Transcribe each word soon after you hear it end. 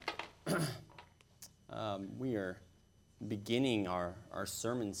We are beginning our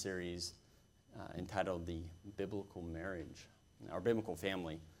sermon series entitled The Biblical Marriage, our biblical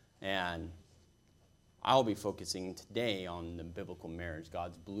family. And I'll be focusing today on the biblical marriage,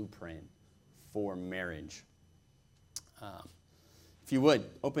 God's blueprint for marriage. If you would,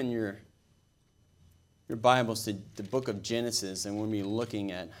 open your Bibles to the book of Genesis, and we'll be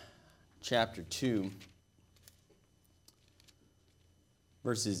looking at chapter 2,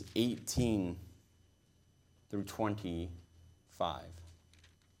 verses 18 through 25.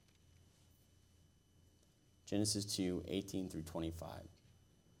 Genesis 2, 18 through 25.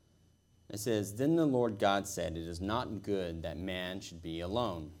 It says, "Then the Lord God said, 'It is not good that man should be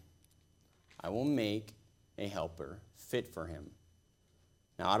alone. I will make a helper fit for him.'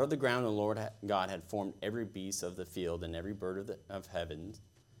 Now out of the ground the Lord God had formed every beast of the field and every bird of heaven,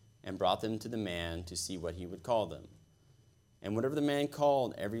 and brought them to the man to see what he would call them. And whatever the man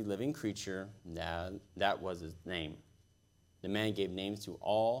called every living creature, that was his name. The man gave names to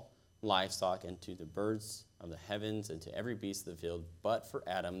all livestock and to the birds of the heavens and to every beast of the field. But for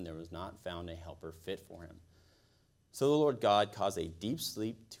Adam there was not found a helper fit for him. So the Lord God caused a deep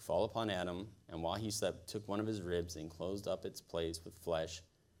sleep to fall upon Adam, and while he slept, took one of his ribs and closed up its place with flesh.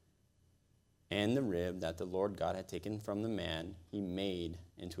 And the rib that the Lord God had taken from the man, he made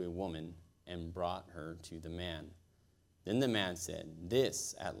into a woman and brought her to the man. Then the man said,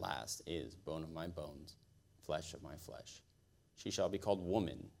 'This at last is bone of my bones, flesh of my flesh. She shall be called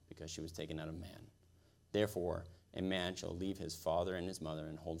woman, because she was taken out of man. Therefore a man shall leave his father and his mother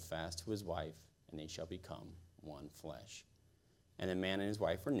and hold fast to his wife, and they shall become one flesh.' And the man and his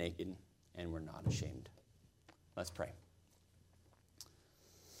wife were naked and were not ashamed." Let's pray.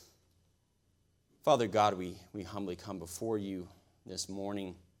 Father God, we humbly come before you this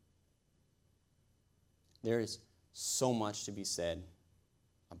morning. There is so much to be said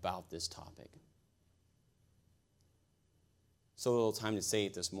about this topic. So little time to say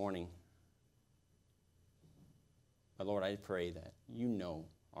it this morning. But Lord, I pray that you know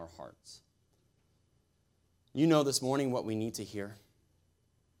our hearts. You know this morning what we need to hear.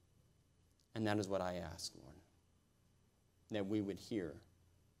 And that is what I ask, Lord. That we would hear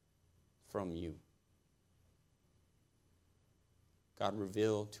from you. God,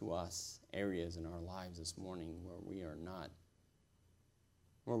 reveal to us areas in our lives this morning where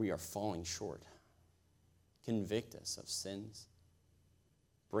we are falling short. Convict us of sins.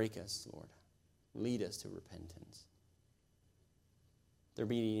 Break us, Lord. Lead us to repentance. If there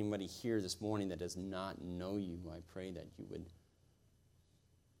be anybody here this morning that does not know you, I pray that you would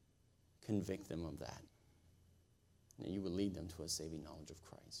convict them of that. And that you would lead them to a saving knowledge of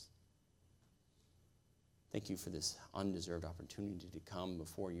Christ. Thank you for this undeserved opportunity to come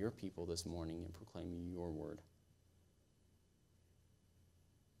before your people this morning and proclaim your word.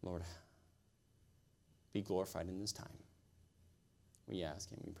 Lord, be glorified in this time. We ask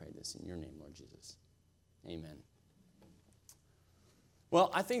and we pray this in your name, Lord Jesus. Amen.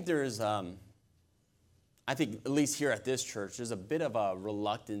 Well, I think at least here at this church, there's a bit of a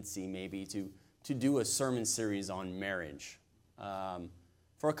reluctancy maybe to do a sermon series on marriage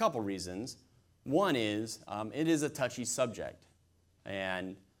for a couple reasons. One is it is a touchy subject,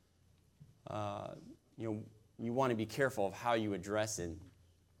 and you want to be careful of how you address it.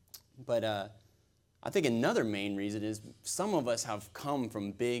 But I think another main reason is some of us have come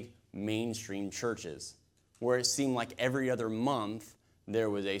from big mainstream churches where it seemed like every other month there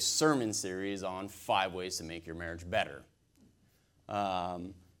was a sermon series on 5 ways to make your marriage better.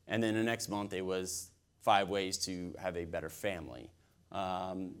 And then the next month it was 5 ways to have a better family.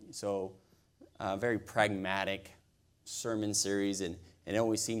 Very pragmatic sermon series, and it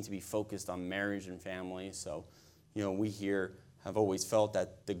always seemed to be focused on marriage and family. So, we here have always felt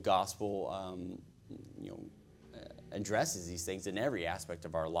that the gospel, addresses these things in every aspect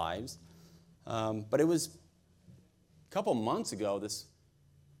of our lives. But it was a couple months ago,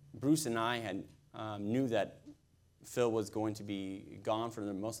 Bruce and I had knew that Phil was going to be gone for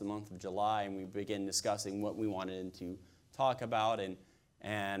most of the month of July, and we began discussing what we wanted to talk about,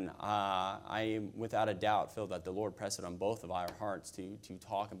 and I, without a doubt, feel that the Lord pressed it on both of our hearts to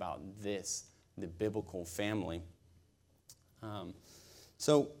talk about this, the biblical family.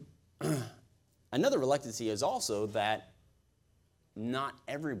 Another reluctancy is also that not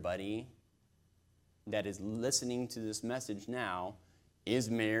everybody that is listening to this message now is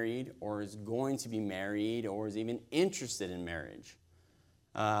married or is going to be married or is even interested in marriage.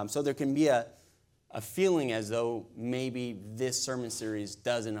 So there can be a feeling as though maybe this sermon series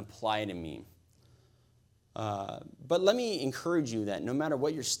doesn't apply to me. But let me encourage you that no matter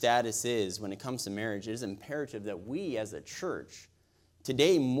what your status is when it comes to marriage, it is imperative that we as a church,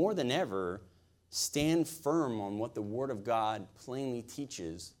 today more than ever, stand firm on what the Word of God plainly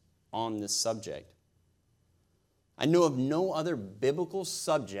teaches on this subject. I know of no other biblical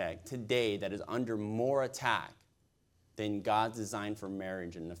subject today that is under more attack than God's design for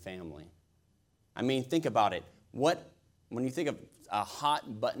marriage and the family. I mean, think about it. When you think of a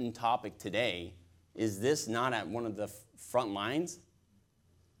hot button topic today, is this not at one of the front lines?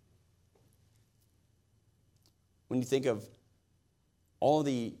 When you think of all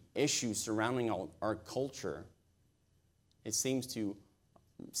the issues surrounding our culture, it seems to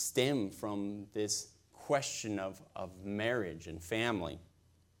stem from this question of marriage and family.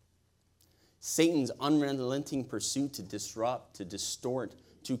 Satan's unrelenting pursuit to disrupt, to distort,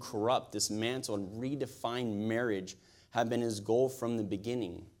 to corrupt, dismantle, and redefine marriage have been his goal from the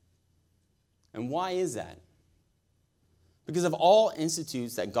beginning. And why is that? Because of all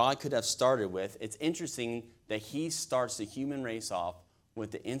institutes that God could have started with, it's interesting that he starts the human race off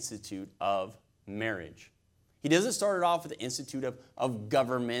with the institute of marriage. He doesn't start it off with the institute of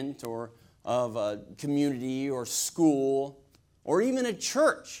government or of a community or school or even a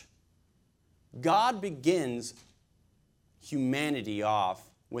church. God begins humanity off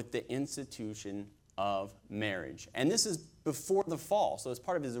with the institution of marriage. And this is before the fall, so it's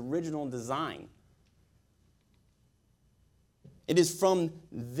part of his original design. It is from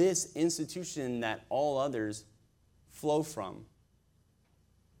this institution that all others flow from.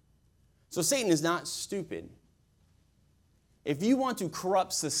 So Satan is not stupid. If you want to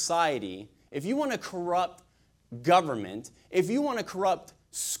corrupt society, if you want to corrupt government, if you want to corrupt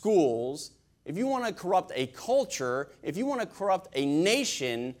schools, if you want to corrupt a culture, if you want to corrupt a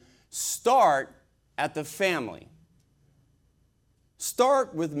nation, start at the family.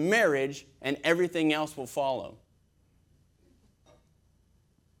 Start with marriage and everything else will follow.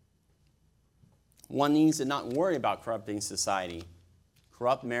 One needs to not worry about corrupting society.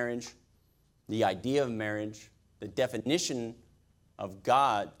 Corrupt marriage, the idea of marriage, the definition of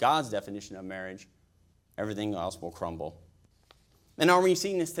God's definition of marriage, everything else will crumble. And are we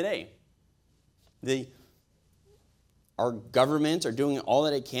seeing this today? Our governments are doing all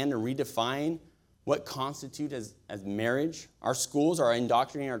that it can to redefine what constitutes as marriage. Our schools are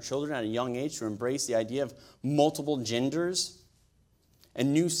indoctrinating our children at a young age to embrace the idea of multiple genders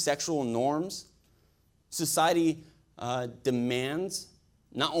and new sexual norms. Society demands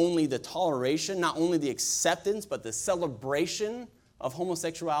not only the toleration, not only the acceptance, but the celebration of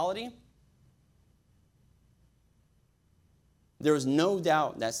homosexuality. There is no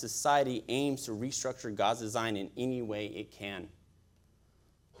doubt that society aims to restructure God's design in any way it can.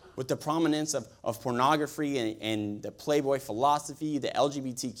 With the prominence of pornography and the Playboy philosophy, the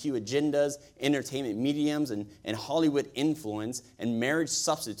LGBTQ agendas, entertainment mediums, and Hollywood influence, and marriage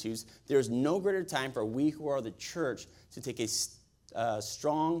substitutes, there is no greater time for we who are the church to take a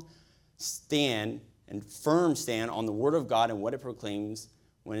strong stand and firm stand on the Word of God and what it proclaims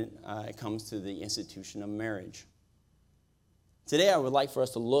when it comes to the institution of marriage. Today, I would like for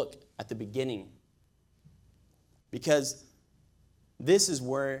us to look at the beginning, because this is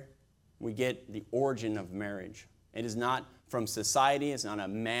where we get the origin of marriage. It is not from society. It's not a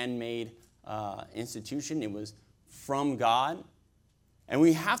man-made institution. It was from God. And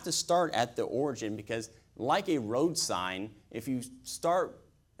we have to start at the origin, because like a road sign, if you start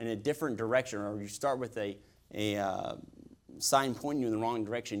in a different direction, or you start with a sign pointing you in the wrong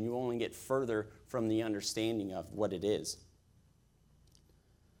direction, you only get further from the understanding of what it is.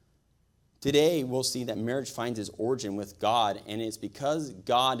 Today, we'll see that marriage finds its origin with God, and it's because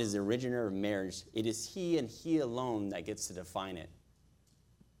God is the originator of marriage. It is He and He alone that gets to define it.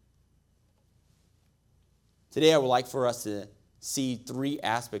 Today, I would like for us to see three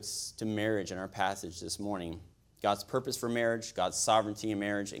aspects to marriage in our passage this morning: God's purpose for marriage, God's sovereignty in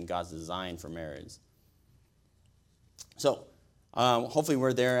marriage, and God's design for marriage. So, hopefully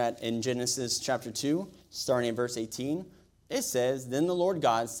we're there in Genesis chapter 2, starting at verse 18. It says, "Then the Lord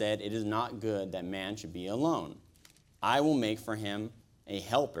God said, 'It is not good that man should be alone. I will make for him a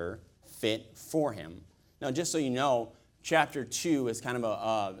helper fit for him.'" Now, just so you know, chapter 2 is kind of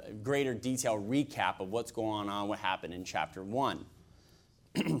a greater detail recap of what's going on, what happened in chapter 1.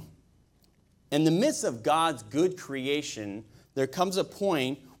 In the midst of God's good creation, there comes a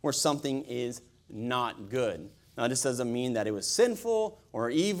point where something is not good. Now, this doesn't mean that it was sinful or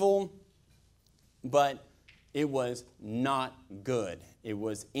evil, but it was not good. It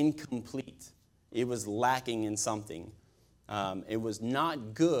was incomplete. It was lacking in something. It was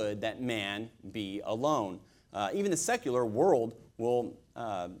not good that man be alone. Even the secular world will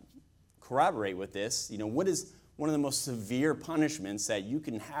corroborate with this. You know, what is one of the most severe punishments that you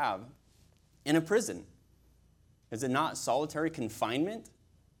can have in a prison? Is it not solitary confinement?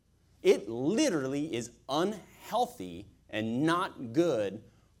 It literally is unhealthy and not good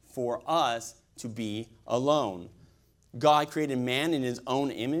for us to be alone. God created man in his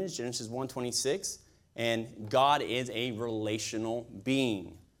own image, Genesis 1:26, and God is a relational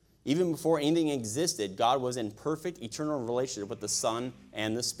being. Even before anything existed, God was in perfect eternal relationship with the Son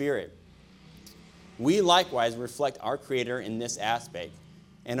and the Spirit. We likewise reflect our Creator in this aspect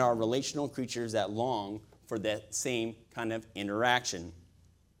and are relational creatures that long for that same kind of interaction.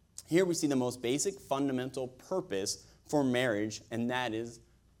 Here we see the most basic fundamental purpose for marriage, and that is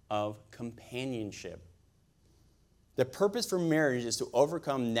of companionship. The purpose for marriage is to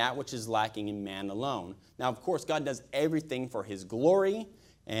overcome that which is lacking in man alone. Now, of course, God does everything for his glory,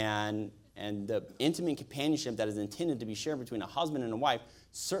 and the intimate companionship that is intended to be shared between a husband and a wife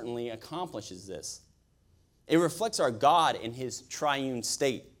certainly accomplishes this. It reflects our God in his triune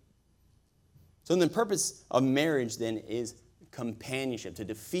state. So the purpose of marriage then is companionship, to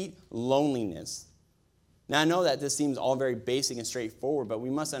defeat loneliness. Now, I know that this seems all very basic and straightforward, but we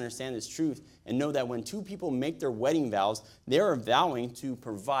must understand this truth and know that when two people make their wedding vows, they are vowing to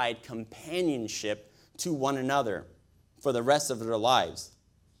provide companionship to one another for the rest of their lives.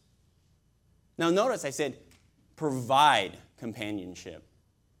 Now, notice I said provide companionship,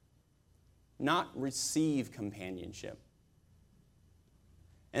 not receive companionship.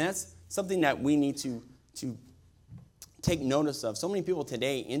 And that's something that we need to take notice of. So many people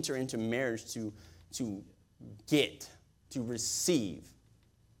today enter into marriage to get, to receive.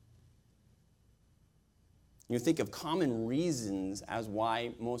 You think of common reasons as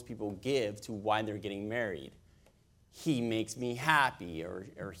why most people give to why they're getting married. He makes me happy,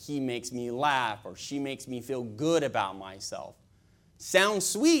 or he makes me laugh, or she makes me feel good about myself. Sounds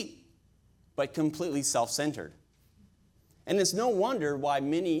sweet, but completely self-centered. And it's no wonder why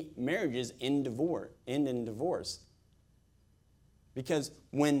many marriages end in divorce. Because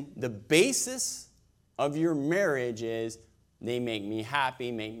when the basis of your marriage is they make me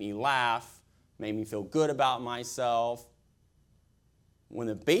happy, make me laugh, make me feel good about myself, when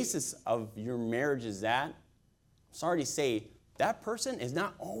the basis of your marriage is that, I'm sorry to say, that person is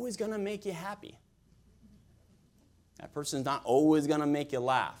not always going to make you happy. That person is not always going to make you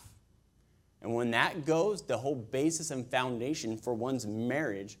laugh. And when that goes, the whole basis and foundation for one's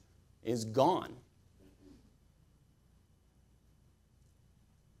marriage is gone.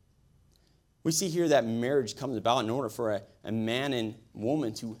 We see here that marriage comes about in order for a man and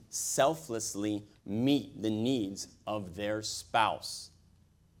woman to selflessly meet the needs of their spouse.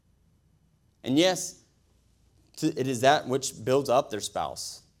 And yes, it is that which builds up their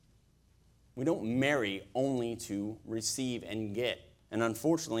spouse. We don't marry only to receive and get. And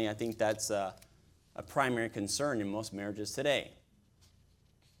unfortunately, I think that's a primary concern in most marriages today.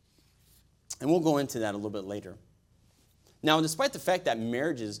 And we'll go into that a little bit later. Now, despite the fact that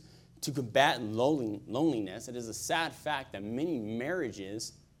marriages to combat loneliness, it is a sad fact that many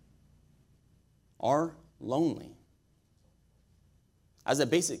marriages are lonely. As a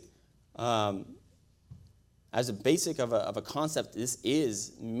basic of a concept,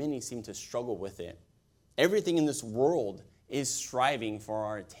 many seem to struggle with it. Everything in this world is striving for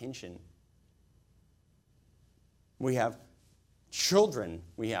our attention. We have children,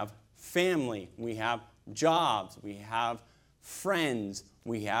 we have family, we have jobs, we have friends,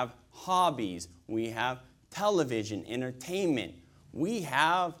 we have hobbies, we have television, entertainment. We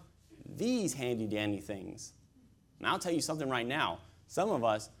have these handy-dandy things. And I'll tell you something right now. Some of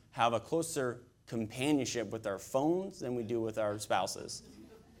us have a closer companionship with our phones than we do with our spouses.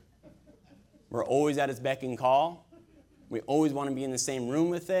 We're always at its beck and call. We always want to be in the same room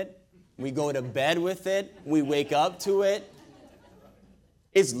with it. We go to bed with it. We wake up to it.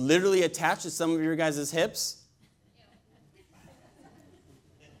 It's literally attached to some of your guys' hips.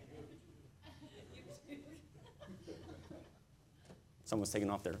 Someone's taking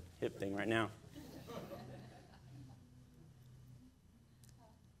off their hip thing right now.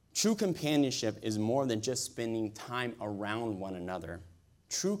 True companionship is more than just spending time around one another.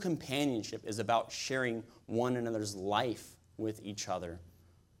 True companionship is about sharing one another's life with each other.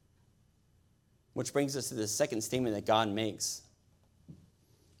 Which brings us to the second statement that God makes.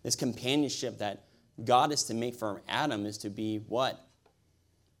 This companionship that God is to make for Adam is to be what?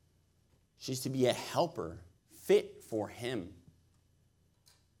 She's to be a helper, fit for him.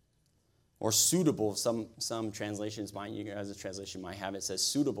 Or suitable, some translations might, you guys' translation might have it, says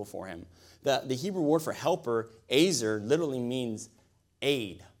suitable for him. The Hebrew word for helper, azer, literally means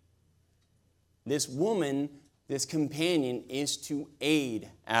aid. This woman, this companion, is to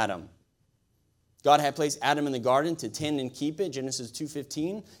aid Adam. God had placed Adam in the garden to tend and keep it, Genesis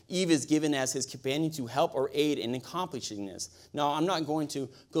 2:15. Eve is given as his companion to help or aid in accomplishing this. Now, I'm not going to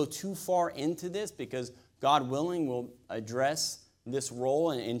go too far into this because God willing, we'll address this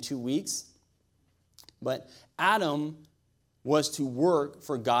role in 2 weeks. But Adam was to work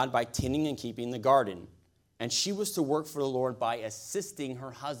for God by tending and keeping the garden. And she was to work for the Lord by assisting her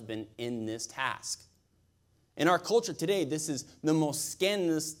husband in this task. In our culture today, this is the most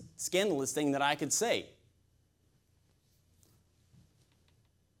scandalous thing that I could say.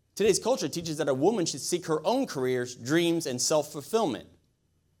 Today's culture teaches that a woman should seek her own careers, dreams, and self-fulfillment.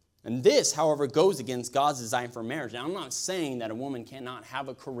 And this, however, goes against God's design for marriage. Now, I'm not saying that a woman cannot have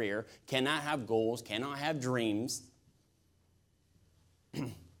a career, cannot have goals, cannot have dreams.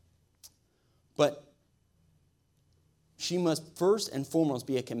 But she must first and foremost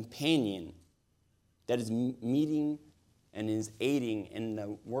be a companion that is meeting and is aiding in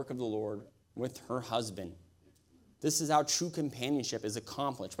the work of the Lord with her husband. This is how true companionship is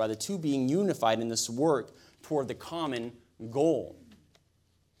accomplished, by the two being unified in this work toward the common goal.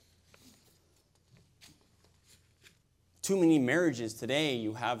 Too many marriages today,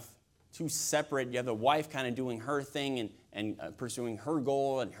 you have two separate, you have the wife kind of doing her thing and pursuing her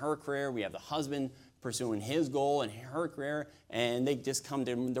goal and her career. We have the husband pursuing his goal and her career, and they just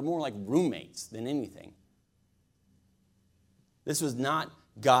they're more like roommates than anything. This was not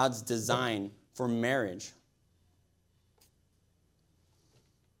God's design for marriage.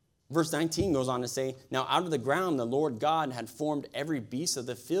 Verse 19 goes on to say, "Now out of the ground the Lord God had formed every beast of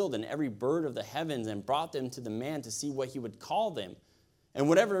the field and every bird of the heavens and brought them to the man to see what he would call them. And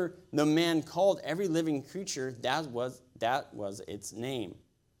whatever the man called every living creature, that was its name.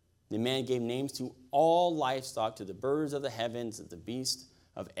 The man gave names to all livestock, to the birds of the heavens, to the beasts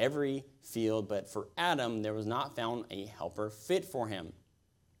of every field. But for Adam there was not found a helper fit for him."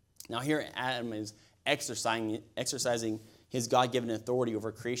 Now here Adam is exercising his God-given authority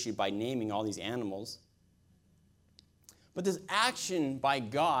over creation by naming all these animals. But this action by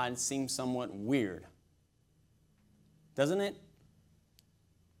God seems somewhat weird, doesn't it?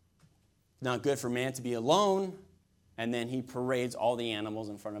 Not good for man to be alone. And then he parades all the animals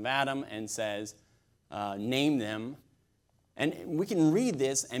in front of Adam and says, name them. And we can read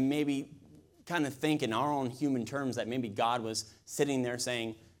this and maybe kind of think in our own human terms that maybe God was sitting there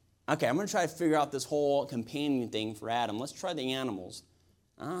saying, okay, I'm going to try to figure out this whole companion thing for Adam. Let's try the animals.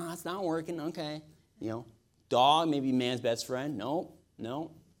 That's not working. Okay. Dog, maybe man's best friend. No.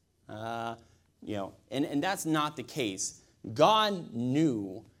 And that's not the case. God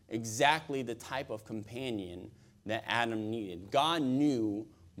knew exactly the type of companion that Adam needed. God knew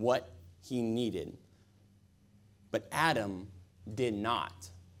what he needed. But Adam did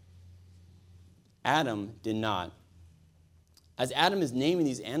not. Adam did not. As Adam is naming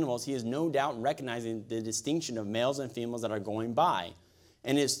these animals, he is no doubt recognizing the distinction of males and females that are going by.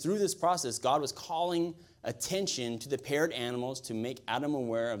 And it is through this process God was calling attention to the paired animals to make Adam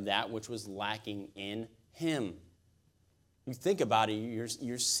aware of that which was lacking in him. You think about it,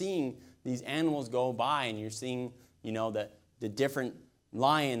 you're seeing these animals go by, and you're seeing, the different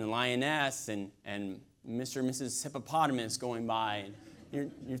lion and lioness and Mr. and Mrs. Hippopotamus going by.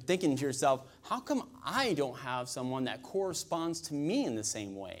 And you're thinking to yourself, how come I don't have someone that corresponds to me in the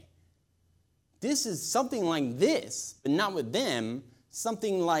same way? This is something like this, but not with them.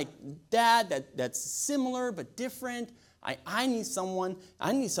 Something like that's similar but different. I need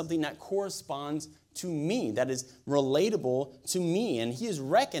something that corresponds to me, that is relatable to me. And he is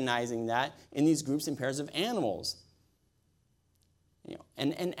recognizing that in these groups and pairs of animals.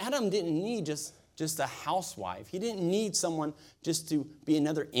 And Adam didn't need just a housewife. He didn't need someone just to be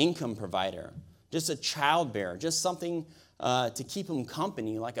another income provider, just a childbearer, just something to keep him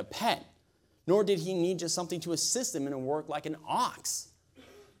company like a pet. Nor did he need just something to assist him in a work like an ox.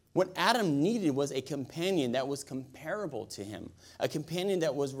 What Adam needed was a companion that was comparable to him, a companion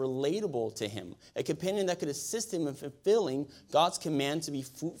that was relatable to him, a companion that could assist him in fulfilling God's command to be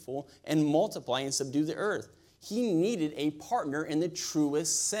fruitful and multiply and subdue the earth. He needed a partner in the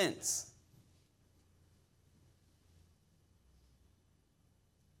truest sense.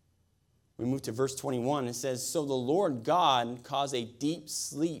 We move to verse 21. It says, "So the Lord God caused a deep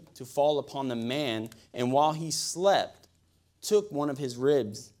sleep to fall upon the man, and while he slept, took one of his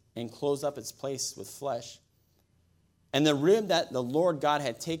ribs and closed up its place with flesh. And the rib that the Lord God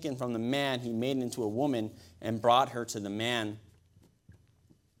had taken from the man, he made into a woman and brought her to the man."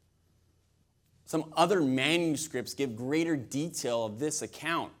 Some other manuscripts give greater detail of this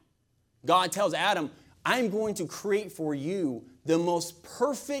account. God tells Adam, I'm going to create for you the most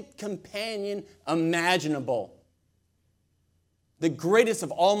perfect companion imaginable. The greatest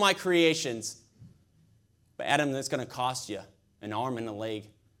of all my creations. But Adam, that's going to cost you an arm and a leg.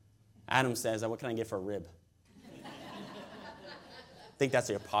 Adam says, what can I get for a rib? I think that's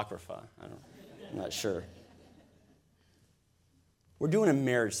the Apocrypha. I'm not sure. We're doing a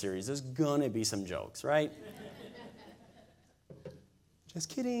marriage series. There's going to be some jokes, right? Just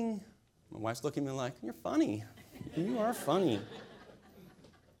kidding. My wife's looking at me like, you're funny. You are funny.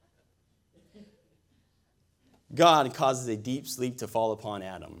 God causes a deep sleep to fall upon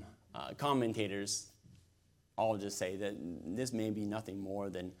Adam. Commentators all just say that this may be nothing more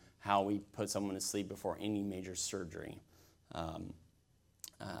than how we put someone to sleep before any major surgery.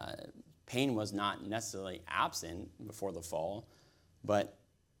 Pain was not necessarily absent before the fall, but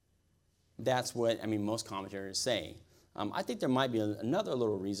that's what, most commentators say. I think there might be another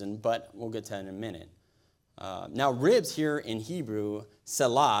little reason, but we'll get to that in a minute. Now, ribs here in Hebrew,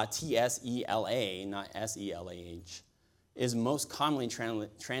 selah, T-S-E-L-A, not S-E-L-A-H, is most commonly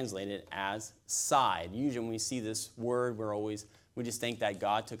translated as side. Usually when we see this word, we just think that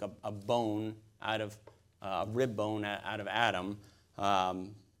God took a bone out of, a rib bone out of Adam.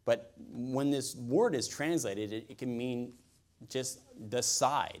 But when this word is translated, it can mean just the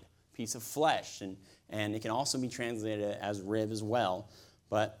side, piece of flesh, and it can also be translated as rib as well.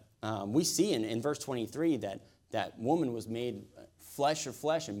 But we see in verse 23 that woman was made flesh of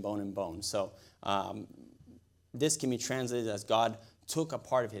flesh and bone. So this can be translated as God took a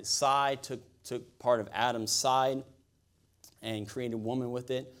part of his side, took part of Adam's side, and created woman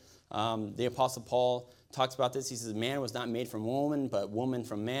with it. The Apostle Paul talks about this. He says, man was not made from woman, but woman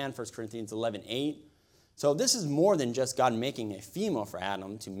from man, 1 Corinthians 11:8. So this is more than just God making a female for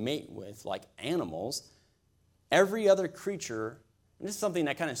Adam to mate with, like animals. Every other creature, and this is something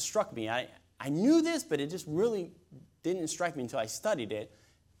that kind of struck me. I knew this, but it just really didn't strike me until I studied it.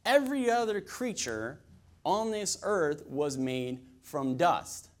 Every other creature on this earth was made from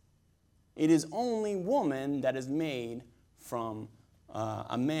dust. It is only woman that is made from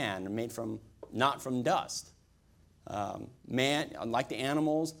a man, made from not from dust. Man, like the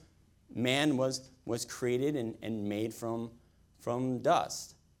animals, man was created and made from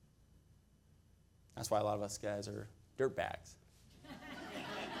dust. That's why a lot of us guys are dirt bags.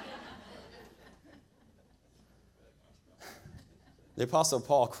 The Apostle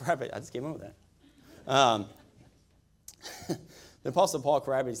Paul corroborates. I just came up with that. The Apostle Paul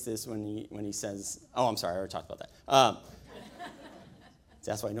corroborates this when he says, "Oh, I'm sorry, I already talked about that."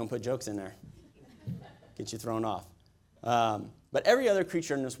 That's why I don't put jokes in there. Get you thrown off. But every other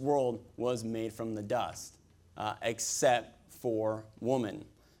creature in this world was made from the dust, except for woman.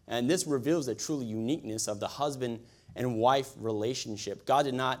 And this reveals the true uniqueness of the husband and wife relationship. God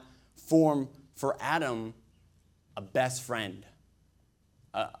did not form for Adam a best friend,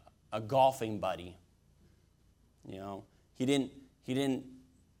 a golfing buddy. He didn't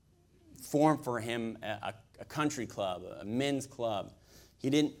form for him a country club, a men's club. He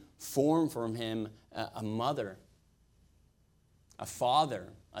didn't form for him a mother, a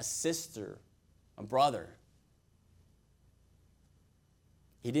father, a sister, a brother.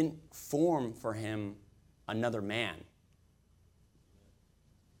 He didn't form for him another man.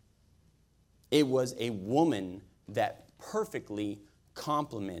 It was a woman that perfectly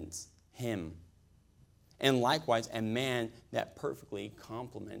complements him. And likewise, a man that perfectly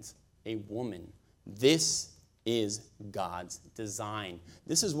complements a woman. This is God's design.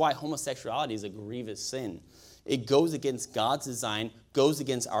 This is why homosexuality is a grievous sin. It goes against God's design, goes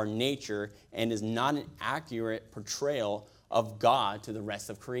against our nature, and is not an accurate portrayal of God to the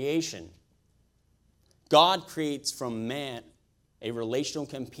rest of creation. God creates from man a relational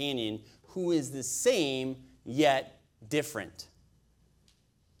companion who is the same yet different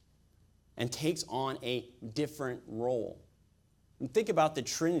and takes on a different role. And think about the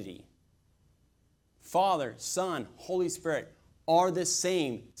Trinity. Father, Son, Holy Spirit are the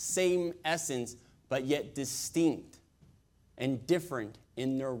same essence, but yet distinct and different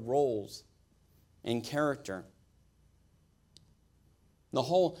in their roles and character. The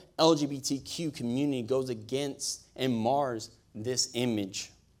whole LGBTQ community goes against and mars this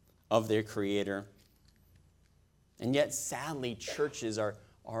image of their Creator. And yet, sadly, churches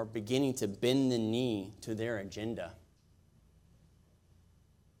are beginning to bend the knee to their agenda.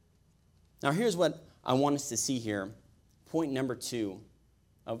 Now, here's what I want us to see here. Point number 2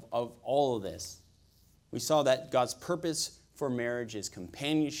 of all of this. We saw that God's purpose for marriage is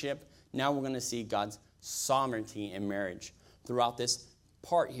companionship. Now we're going to see God's sovereignty in marriage. Throughout this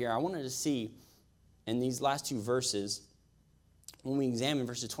part here, I wanted to see in these last 2 verses, when we examine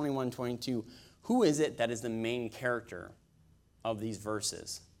verses 21 and 22, who is it that is the main character of these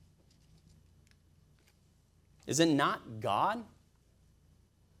verses? Is it not God?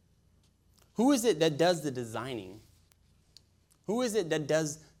 Who is it that does the designing? Who is it that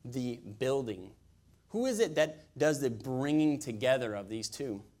does the building? Who is it that does the bringing together of these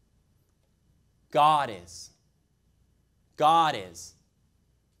two? God is. God is.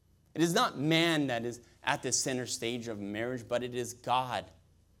 It is not man that is at the center stage of marriage, but it is God.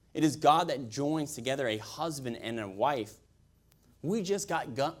 It is God that joins together a husband and a wife. We just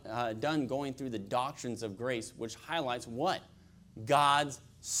got done going through the doctrines of grace, which highlights what? God's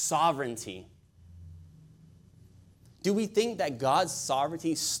sovereignty. Do we think that God's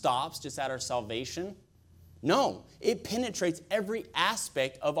sovereignty stops just at our salvation? No, it penetrates every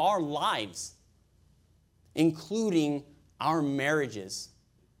aspect of our lives, including our marriages,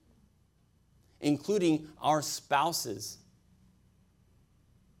 including our spouses.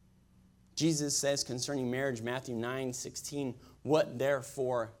 Jesus says concerning marriage, Matthew 9:16, what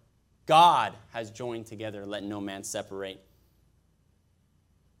therefore God has joined together, let no man separate.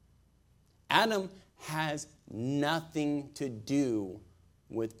 Adam has nothing to do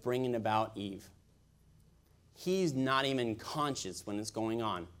with bringing about Eve. He's not even conscious when it's going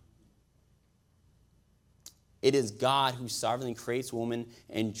on. It is God who sovereignly creates woman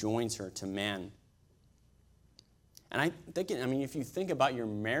and joins her to man. And if you think about your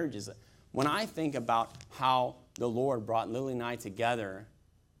marriages, when I think about how the Lord brought Lily and I together,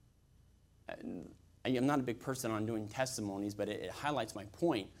 I'm not a big person on doing testimonies, but it highlights my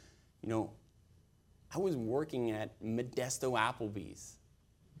point. I was working at Modesto Applebee's.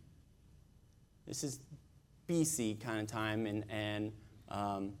 This is BC kind of time, and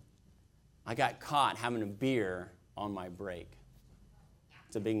I got caught having a beer on my break.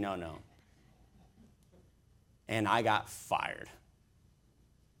 It's a big no-no. And I got fired.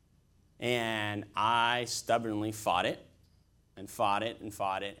 And I stubbornly fought it, and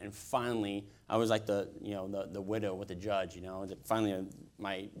finally, I was like the widow with the judge, Finally,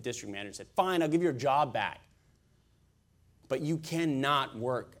 my district manager said, fine, I'll give your job back. But you cannot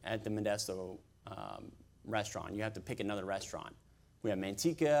work at the Modesto restaurant. You have to pick another restaurant. We have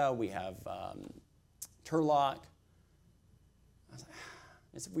Manteca, we have Turlock.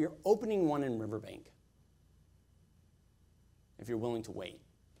 I said, we are opening one in Riverbank. If you're willing to wait.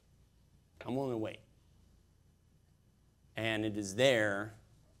 I'm willing to wait. And it is there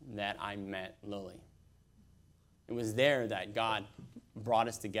that I met Lily. It was there that God brought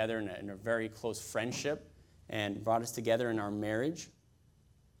us together in a very close friendship and brought us together in our marriage.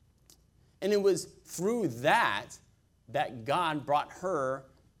 And it was through that God brought her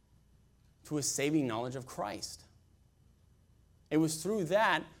to a saving knowledge of Christ. It was through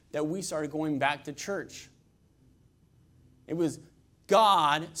that we started going back to church. It was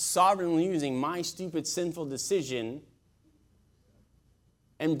God sovereignly using my stupid, sinful decision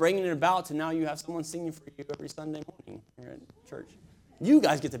and bringing it about to now you have someone singing for you every Sunday morning here at church. You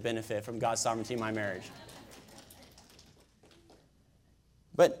guys get to benefit from God's sovereignty in my marriage.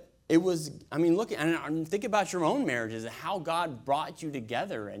 But it was, look, and think about your own marriages and how God brought you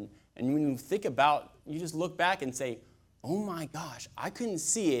together. And when you think about, you just look back and say, oh my gosh, I couldn't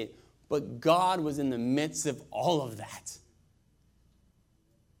see it, but God was in the midst of all of that.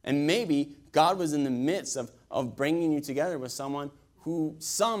 And maybe God was in the midst of bringing you together with someone who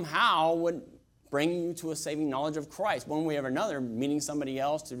somehow would bring you to a saving knowledge of Christ. One way or another, meeting somebody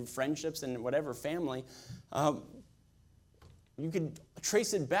else through friendships and whatever, family. You could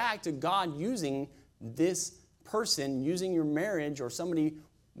trace it back to God using this person, using your marriage or somebody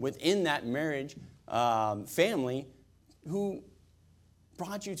within that marriage family who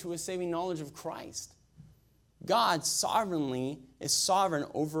brought you to a saving knowledge of Christ. God sovereignly is sovereign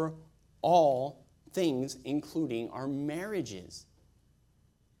over all things, including our marriages.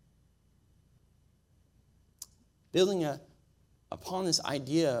 Building upon this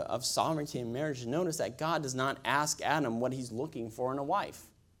idea of sovereignty in marriage, notice that God does not ask Adam what he's looking for in a wife.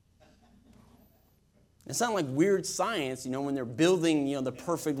 It's not like weird science, when they're building, the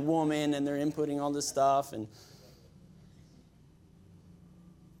perfect woman and they're inputting all this stuff. And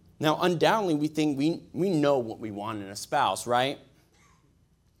now, undoubtedly, we think we know what we want in a spouse, right?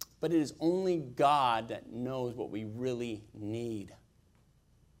 But it is only God that knows what we really need.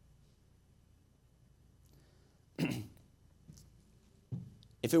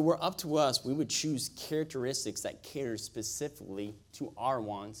 If it were up to us, we would choose characteristics that cater specifically to our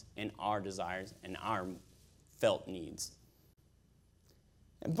wants and our desires and our felt needs.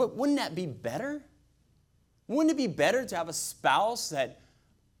 But wouldn't that be better? Wouldn't it be better to have a spouse that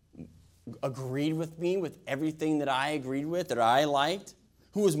agreed with me with everything that I agreed with, that I liked,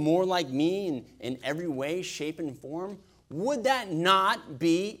 who was more like me in every way, shape, and form? Would that not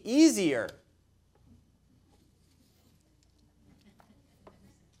be easier?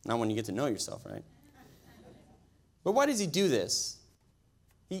 Not when you get to know yourself, right? But why does he do this?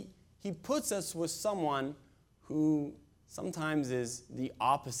 He puts us with someone who sometimes is the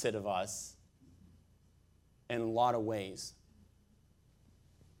opposite of us in a lot of ways.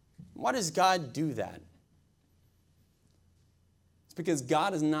 Why does God do that? It's because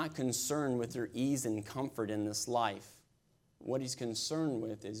God is not concerned with your ease and comfort in this life. What he's concerned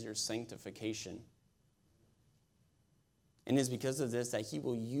with is your sanctification. And it's because of this that he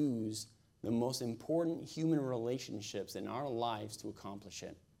will use the most important human relationships in our lives to accomplish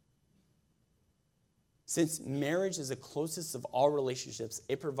it. Since marriage is the closest of all relationships,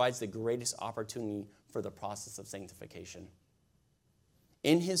 it provides the greatest opportunity for the process of sanctification.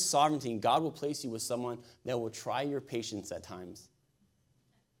 In his sovereignty, God will place you with someone that will try your patience at times.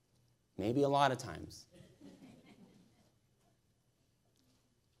 Maybe a lot of times.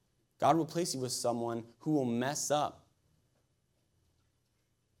 God will place you with someone who will mess up.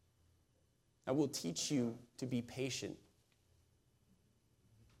 That will teach you to be patient.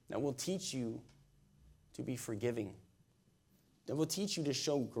 That will teach you to be forgiving. That will teach you to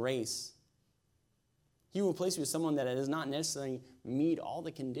show grace. He will place you with someone that does not necessarily meet all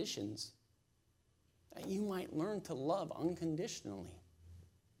the conditions, that you might learn to love unconditionally.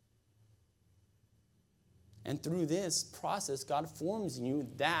 And through this process, God forms in you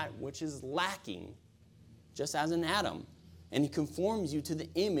that which is lacking, just as in Adam. And he conforms you to the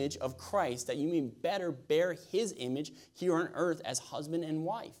image of Christ, that you may better bear his image here on earth as husband and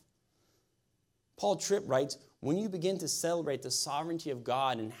wife. Paul Tripp writes, when you begin to celebrate the sovereignty of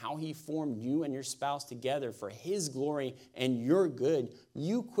God and how he formed you and your spouse together for his glory and your good,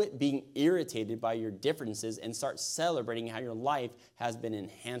 you quit being irritated by your differences and start celebrating how your life has been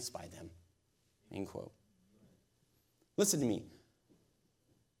enhanced by them. End quote. Listen to me.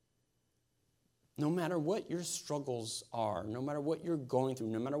 No matter what your struggles are, no matter what you're going through,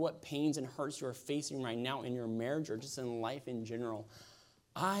 no matter what pains and hurts you are facing right now in your marriage or just in life in general,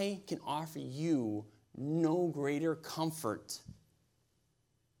 I can offer you no greater comfort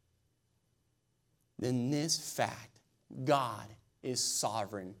than this fact. God is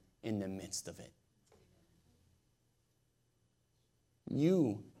sovereign in the midst of it.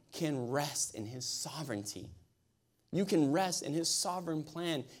 You can rest in his sovereignty. You can rest in his sovereign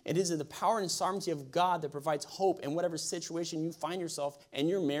plan. It is the power and sovereignty of God that provides hope in whatever situation you find yourself and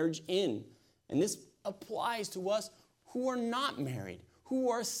your marriage in. And this applies to us who are not married, who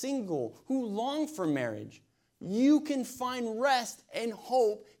are single, who long for marriage. You can find rest and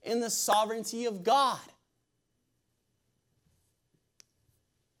hope in the sovereignty of God.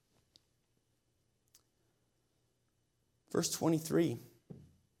 Verse 23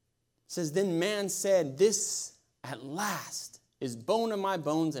 says, then man said, this at last is bone of my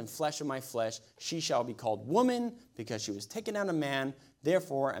bones and flesh of my flesh. She shall be called woman because she was taken out of man.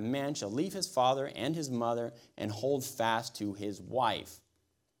 Therefore, a man shall leave his father and his mother and hold fast to his wife.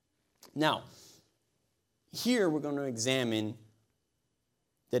 Now, here we're going to examine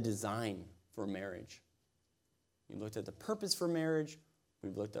the design for marriage. We looked at the purpose for marriage.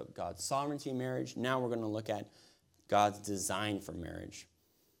 We've looked at God's sovereignty in marriage. Now we're going to look at God's design for marriage.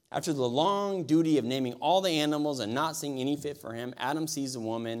 After the long duty of naming all the animals and not seeing any fit for him, Adam sees a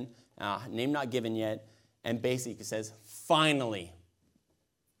woman, name not given yet, and basically says, finally,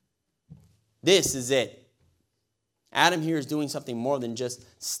 this is it. Adam here is doing something more than just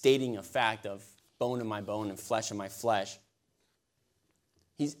stating a fact of bone of my bone and flesh of my flesh.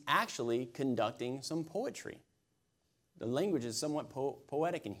 He's actually conducting some poetry. The language is somewhat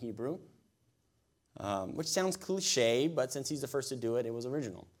poetic in Hebrew, which sounds cliche, but since he's the first to do it, it was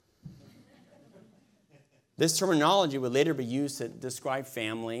original. This terminology would later be used to describe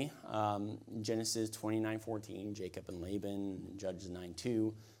family. Genesis 29:14, Jacob and Laban, Judges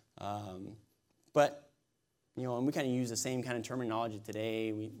 9:2. But, and we kind of use the same kind of terminology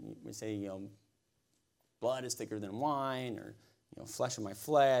today. We say, blood is thicker than wine, or, flesh of my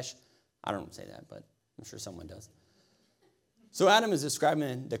flesh. I don't say that, but I'm sure someone does. So Adam is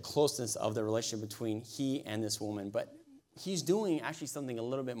describing the closeness of the relationship between he and this woman, but he's doing actually something a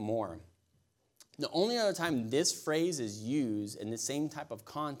little bit more. The only other time this phrase is used in the same type of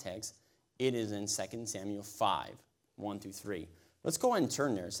context, it is in 2 Samuel 5, 1-3. Let's go ahead and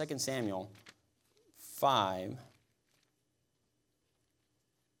turn there. 2 Samuel 5.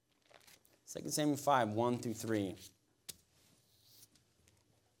 2 Samuel 5, 1-3.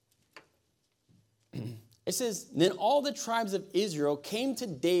 It says, then all the tribes of Israel came to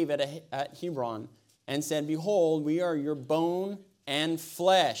David at Hebron and said, behold, we are your bone and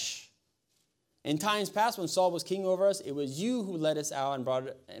flesh. In times past when Saul was king over us, it was you who led us out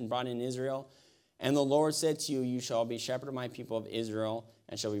and brought in Israel. And the Lord said to you, you shall be shepherd of my people of Israel,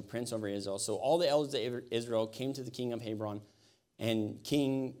 and shall be prince over Israel. So all the elders of Israel came to the king of Hebron, and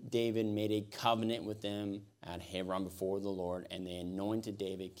King David made a covenant with them at Hebron before the Lord, and they anointed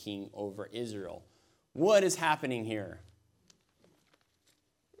David king over Israel. What is happening here?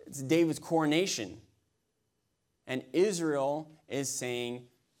 It's David's coronation. And Israel is saying,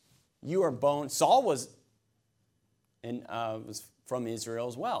 you are bone. Saul was from Israel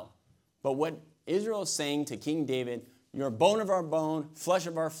as well. But what Israel is saying to King David, you're bone of our bone, flesh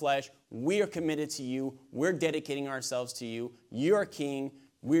of our flesh. We are committed to you. We're dedicating ourselves to you. You are king.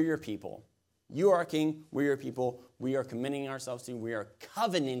 We're your people. You are king. We're your people. We are committing ourselves to you. We are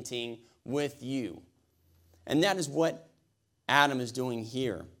covenanting with you. And that is what Adam is doing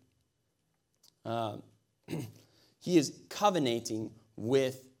here. He is covenanting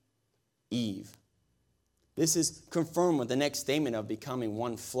with Eve. This is confirmed with the next statement of becoming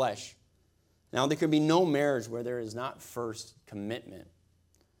one flesh. Now, there could be no marriage where there is not first commitment.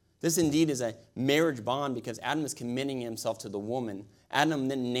 This indeed is a marriage bond because Adam is committing himself to the woman. Adam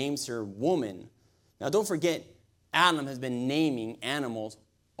then names her woman. Now, don't forget, Adam has been naming animals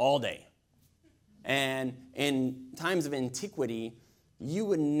all day. And in times of antiquity, you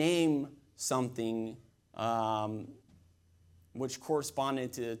would name something which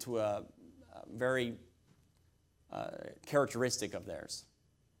corresponded to a very characteristic of theirs.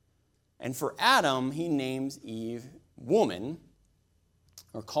 And for Adam, he names Eve woman,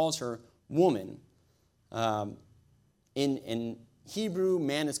 or calls her woman. In Hebrew,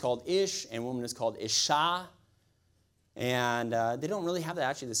 man is called Ish, and woman is called Isha. And they don't really have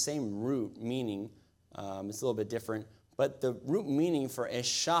actually the same root meaning. It's a little bit different. But the root meaning for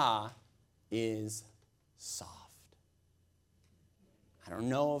Isha is soft. I don't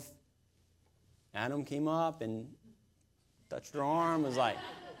know if Adam came up and touched her arm, was like,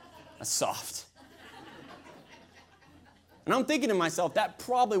 that's soft. And I'm thinking to myself, that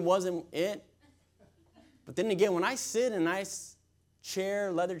probably wasn't it. But then again, when I sit in a nice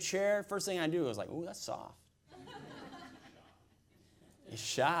chair, leather chair, first thing I do is like, ooh, that's soft.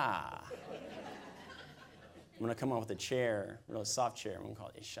 Isha. I'm going to come up with a chair, a really soft chair. I'm going to call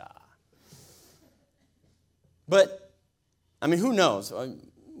it Isha. But, I mean, who knows?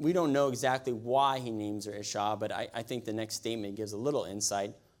 We don't know exactly why he names her Isha, but I think the next statement gives a little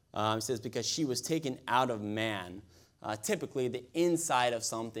insight. It says, because she was taken out of man. Typically, the inside of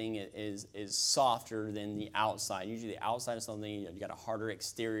something is softer than the outside. Usually, the outside of something, you've got a harder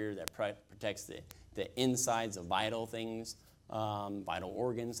exterior that protects the insides of vital things, vital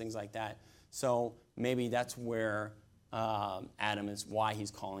organs, things like that. So maybe that's where Adam is, why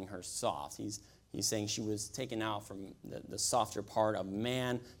he's calling her soft. He's saying she was taken out from the softer part of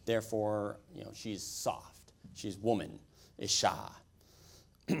man, therefore, she's soft. She's woman, Isha.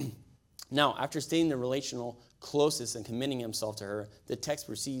 Now, after stating the relational closeness and committing himself to her, the text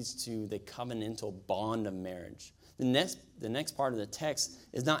proceeds to the covenantal bond of marriage. The next part of the text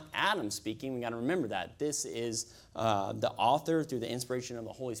is not Adam speaking. We got to remember that. This is the author through the inspiration of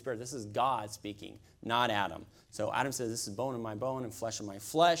the Holy Spirit. This is God speaking, not Adam. So Adam says, this is bone of my bone and flesh of my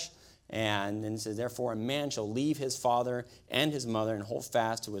flesh. And then it says, therefore a man shall leave his father and his mother and hold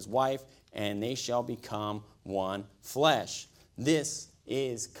fast to his wife, and they shall become one flesh. This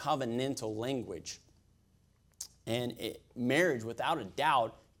is covenantal language. And marriage, without a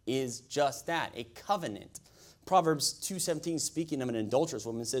doubt, is just that, a covenant. Proverbs 2:17, speaking of an adulterous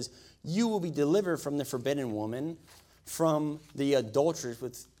woman, says, you will be delivered from the forbidden woman, from the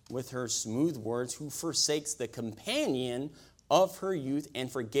adulteress with her smooth words, who forsakes the companion of her youth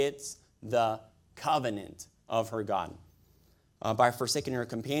and forgets the covenant of her God. By forsaking her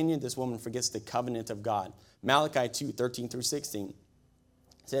companion, this woman forgets the covenant of God. Malachi 2:13-16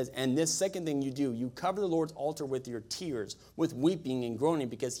 says, and this second thing you do, you cover the Lord's altar with your tears, with weeping and groaning,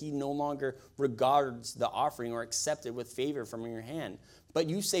 because he no longer regards the offering or accepts it with favor from your hand. But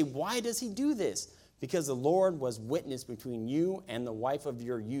you say, why does he do this? Because the Lord was witness between you and the wife of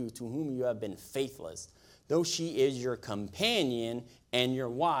your youth, to whom you have been faithless, though she is your companion and your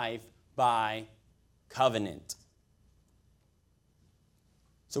wife by covenant.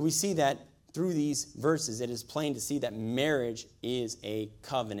 So we see that through these verses, it is plain to see that marriage is a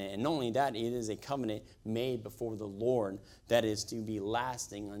covenant. And not only that, it is a covenant made before the Lord that is to be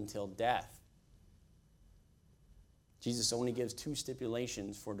lasting until death. Jesus only gives two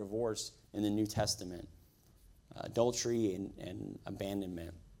stipulations for divorce in the New Testament: adultery and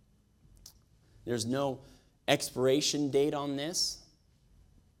abandonment. There's no expiration date on this.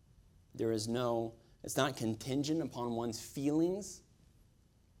 It's not contingent upon one's feelings.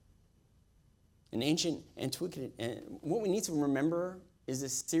 In ancient antiquity, what we need to remember is the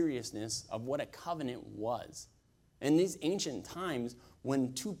seriousness of what a covenant was. In these ancient times,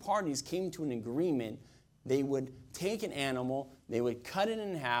 when two parties came to an agreement, they would take an animal, they would cut it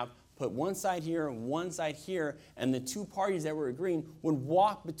in half, put one side here and one side here, and the two parties that were agreeing would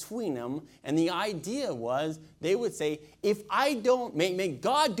walk between them. And the idea was they would say, if I don't, may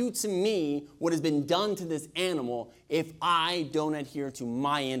God do to me what has been done to this animal if I don't adhere to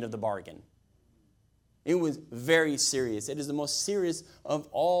my end of the bargain. It was very serious. It is the most serious of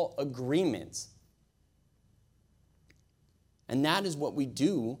all agreements. And that is what we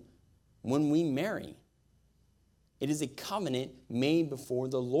do when we marry. It is a covenant made before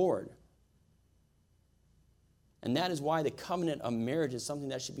the Lord. And that is why the covenant of marriage is something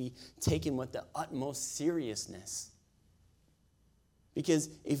that should be taken with the utmost seriousness. Because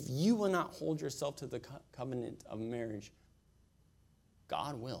if you will not hold yourself to the covenant of marriage,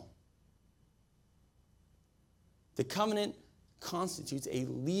 God will. The covenant constitutes a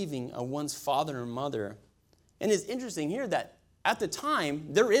leaving of one's father and mother. And it's interesting here that at the time,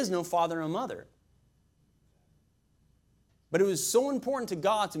 there is no father and mother. But it was so important to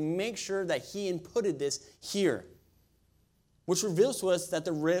God to make sure that he inputted this here, which reveals to us that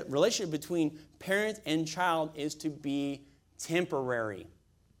the relationship between parent and child is to be temporary.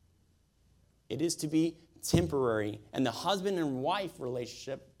 It is to be temporary. And the husband and wife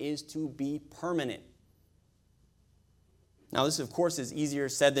relationship is to be permanent. Now, this, of course, is easier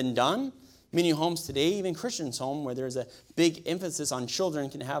said than done. Many homes today, even Christians' home, where there's a big emphasis on children,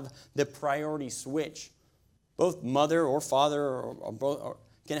 can have the priority switch. Both mother or father or both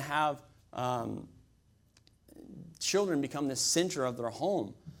can have children become the center of their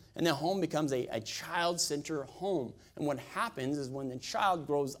home. And the home becomes a child-centered home. And what happens is when the child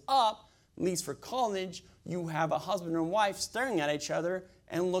grows up, leaves for college, you have a husband and wife staring at each other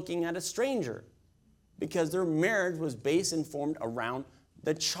and looking at a stranger, because their marriage was based and formed around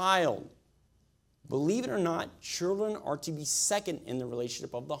the child. Believe it or not, children are to be second in the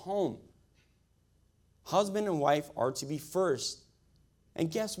relationship of the home. Husband and wife are to be first. And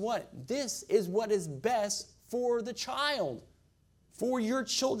guess what? This is what is best for the child, for your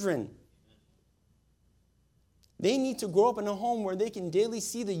children. They need to grow up in a home where they can daily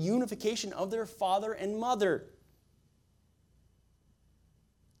see the unification of their father and mother.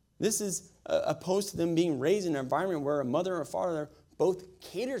 This is opposed to them being raised in an environment where a mother and a father both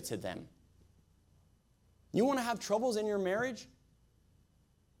cater to them. You want to have troubles in your marriage?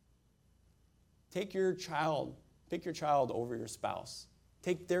 Pick your child over your spouse.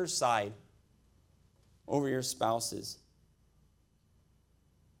 Take their side over your spouse's.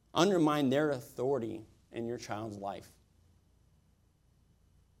 Undermine their authority in your child's life.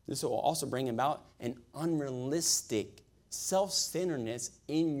 This will also bring about an unrealistic self-centeredness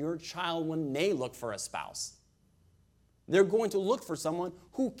in your child when they look for a spouse. They're going to look for someone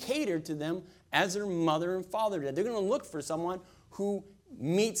who catered to them as their mother and father did. They're going to look for someone who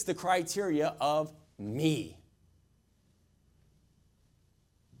meets the criteria of me.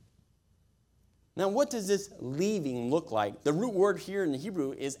 Now, what does this leaving look like? The root word here in the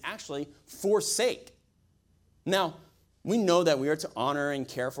Hebrew is actually forsake. Now, we know that we are to honor and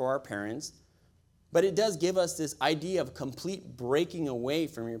care for our parents, but it does give us this idea of complete breaking away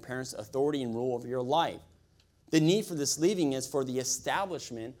from your parents' authority and rule over your life. The need for this leaving is for the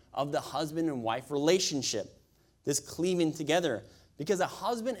establishment of the husband and wife relationship, this cleaving together. Because a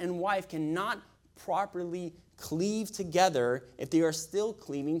husband and wife cannot properly cleave together if they are still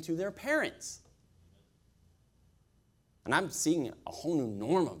cleaving to their parents. And I'm seeing a whole new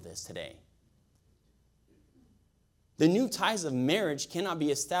norm of this today. The new ties of marriage cannot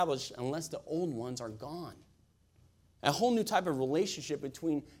be established unless the old ones are gone. A whole new type of relationship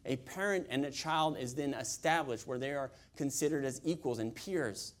between a parent and a child is then established where they are considered as equals and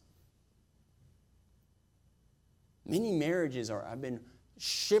peers. Many marriages have been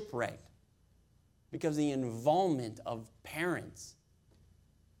shipwrecked because of the involvement of parents.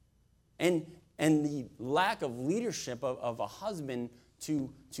 And the lack of leadership of a husband to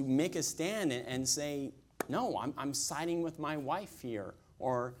make a stand and say, no, I'm siding with my wife here.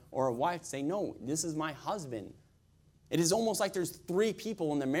 Or a wife say, no, this is my husband. It is almost like there's 3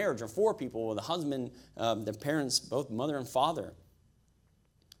 people in the marriage, or 4 people, with the husband, the parents, both mother and father.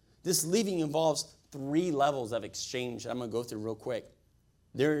 This leaving involves 3 levels of exchange I'm going to go through real quick.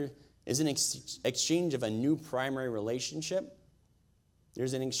 There is an exchange of a new primary relationship.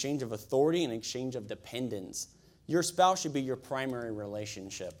 There's an exchange of authority and an exchange of dependence. Your spouse should be your primary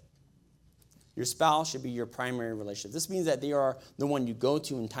relationship. Your spouse should be your primary relationship. This means that they are the one you go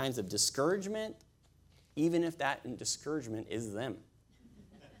to in times of discouragement, even if that discouragement is them.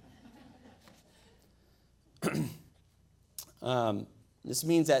 This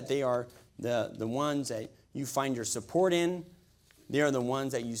means that they are the ones that you find your support in. They are the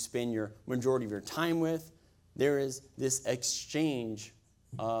ones that you spend your majority of your time with. There is this exchange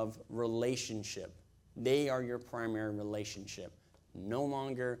of relationship. They are your primary relationship. No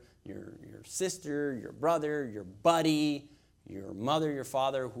longer your sister, your brother, your buddy, your mother, your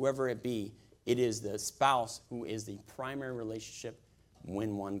father, whoever it be. It is the spouse who is the primary relationship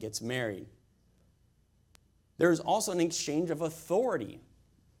when one gets married. There is also an exchange of authority.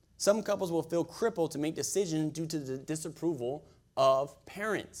 Some couples will feel crippled to make decisions due to the disapproval of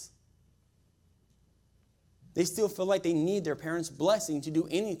parents. They still feel like they need their parents' blessing to do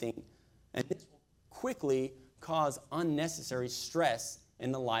anything. And this will quickly cause unnecessary stress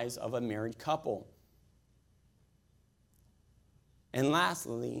in the lives of a married couple. And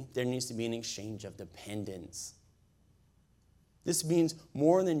lastly, there needs to be an exchange of dependence. This means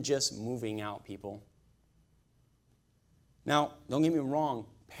more than just moving out, people. Now, don't get me wrong,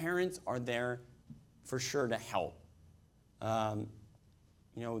 parents are there for sure to help. And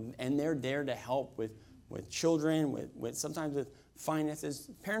they're there to help with children, with sometimes with finances.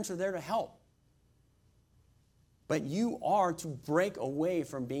 Parents are there to help. But you are to break away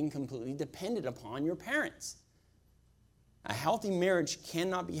from being completely dependent upon your parents. A healthy marriage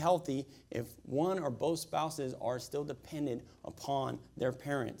cannot be healthy if one or both spouses are still dependent upon their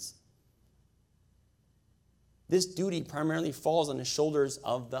parents. This duty primarily falls on the shoulders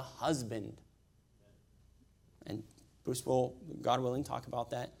of the husband. And Bruce will, God willing, talk about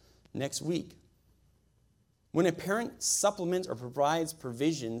that next week. When a parent supplements or provides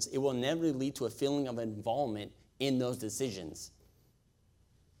provisions, it will inevitably lead to a feeling of involvement in those decisions.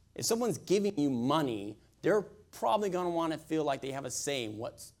 If someone's giving you money, they're probably going to want to feel like they have a say in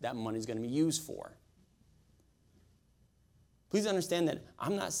what that money is going to be used for. Please understand that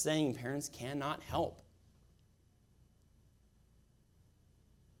I'm not saying parents cannot help.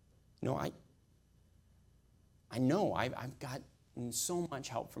 No, I know I've gotten so much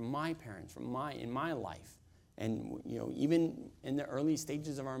help from my parents, in my life. And even in the early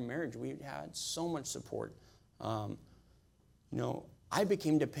stages of our marriage, we had so much support. I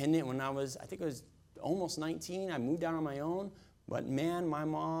became dependent when I think it was almost 19. I moved out on my own. But man, my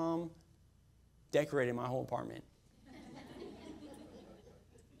mom decorated my whole apartment.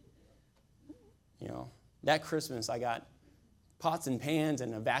 That Christmas I got pots and pans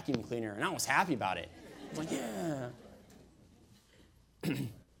and a vacuum cleaner, and I was happy about it. I was like, yeah.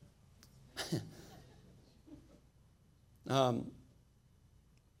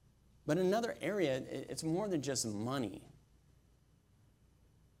 But another area, it's more than just money.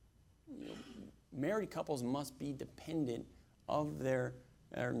 Married couples must be dependent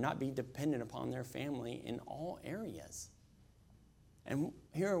not be dependent upon their family in all areas. And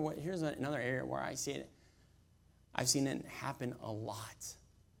here's another area where I see it. I've seen it happen a lot.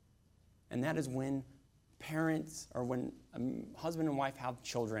 And that is when parents, or when a husband and wife have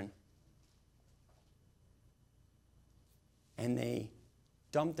children, and they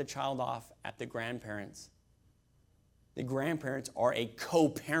dump the child off at the grandparents. The grandparents are a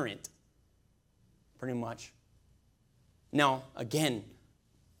co-parent, pretty much. Now, again,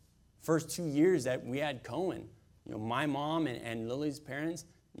 first 2 years that we had Cohen, my mom and Lily's parents,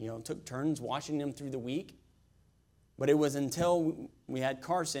 took turns watching them through the week. But it was until we had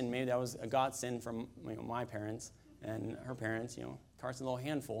Carson, maybe that was a godsend from my parents and her parents. Carson's a little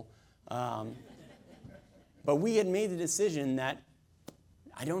handful. But we had made the decision that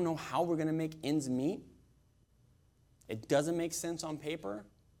I don't know how we're going to make ends meet. It doesn't make sense on paper,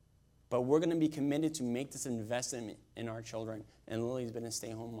 but we're going to be committed to make this investment in our children. And Lily's been a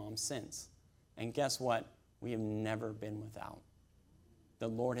stay-at-home mom since. And guess what? We have never been without. The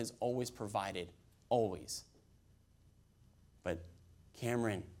Lord has always provided, always. But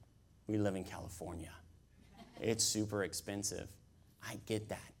Cameron, we live in California. It's super expensive. I get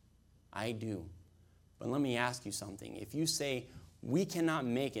that. I do. But let me ask you something. If you say, we cannot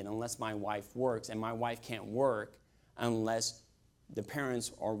make it unless my wife works, and my wife can't work unless the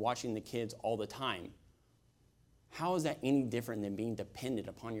parents are watching the kids all the time, how is that any different than being dependent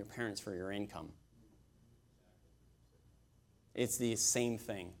upon your parents for your income? It's the same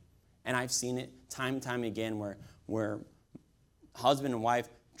thing. And I've seen it time and time again where husband and wife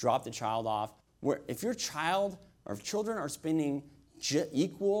drop the child off. Where if your child or if children are spending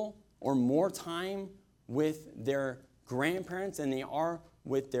equal or more time with their grandparents than they are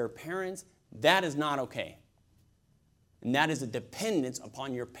with their parents, that is not okay. And that is a dependence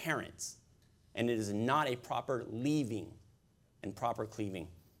upon your parents. And it is not a proper leaving and proper cleaving.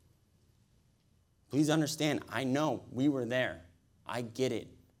 Please understand, I know we were there. I get it.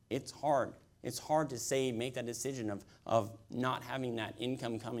 It's hard. It's hard to say, make that decision of not having that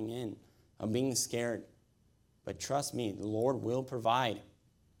income coming in, of being scared. But trust me, the Lord will provide.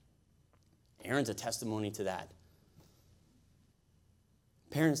 Aaron's a testimony to that.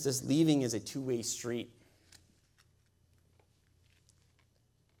 Parents, this leaving is a two-way street.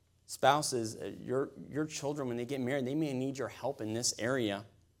 Spouses, your children, when they get married, they may need your help in this area.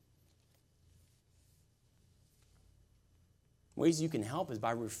 Ways you can help is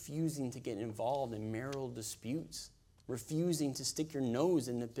by refusing to get involved in marital disputes, refusing to stick your nose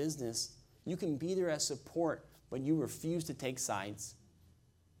in the business. You can be there as support, but you refuse to take sides.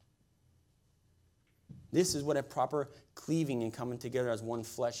 This is what a proper cleaving and coming together as one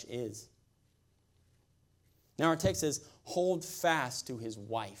flesh is. Now our text says, hold fast to his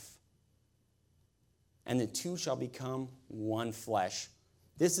wife, and the two shall become one flesh.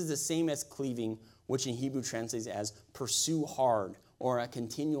 This is the same as cleaving, which in Hebrew translates as pursue hard, or a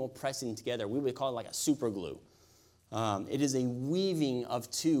continual pressing together. We would call it like a super glue. It is a weaving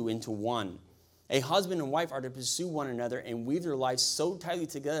of two into one. A husband and wife are to pursue one another and weave their lives so tightly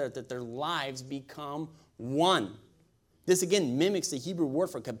together that their lives become one. This again mimics the Hebrew word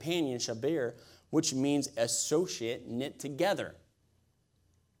for companion, shaber, which means associate, knit together.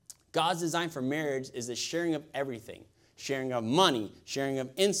 God's design for marriage is the sharing of everything. Sharing of money, sharing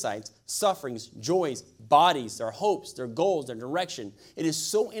of insights, sufferings, joys, bodies, their hopes, their goals, their direction. It is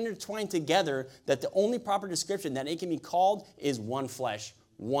so intertwined together that the only proper description that it can be called is one flesh,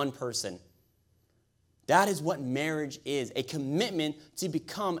 one person. That is what marriage is, a commitment to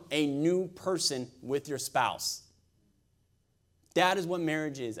become a new person with your spouse. That is what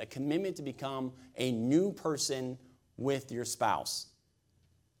marriage is, a commitment to become a new person with your spouse.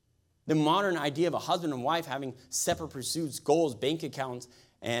 The modern idea of a husband and wife having separate pursuits, goals, bank accounts,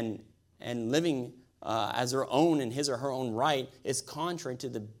 and living as their own in his or her own right is contrary to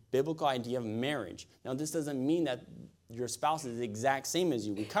the biblical idea of marriage. Now, this doesn't mean that your spouse is the exact same as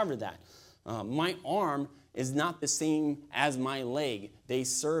you. We covered that. My arm is not the same as my leg. They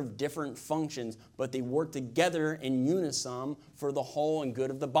serve different functions, but they work together in unison for the whole and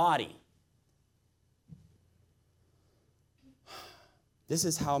good of the body. This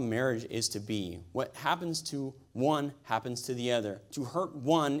is how marriage is to be. What happens to one happens to the other. To hurt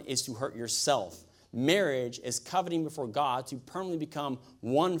one is to hurt yourself. Marriage is coveting before God to permanently become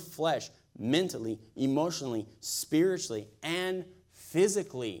one flesh, mentally, emotionally, spiritually, and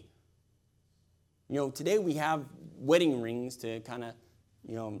physically. Today we have wedding rings to kind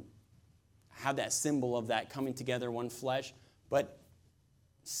of, have that symbol of that coming together, one flesh. But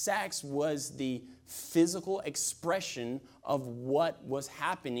sex was the physical expression of what was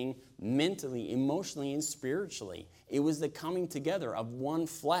happening mentally, emotionally, and spiritually. It was the coming together of one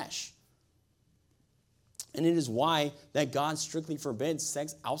flesh. And it is why that God strictly forbids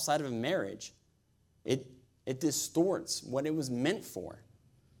sex outside of a marriage. It distorts what it was meant for.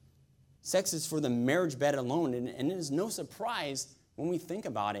 Sex is for the marriage bed alone, and it is no surprise when we think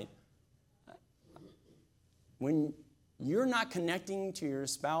about it. When you're not connecting to your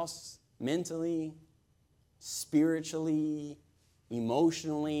spouse mentally, spiritually,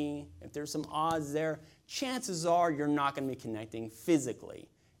 emotionally, if there's some odds there, chances are you're not going to be connecting physically.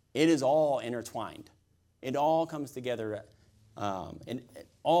 It is all intertwined. It all comes together, and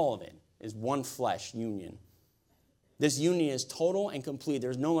all of it is one flesh union. This union is total and complete.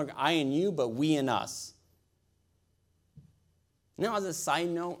 There's no longer I and you, but we and us. Now, as a side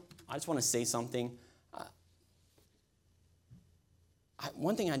note, I just want to say something.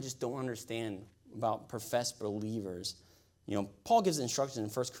 One thing I just don't understand about professed believers, Paul gives instructions in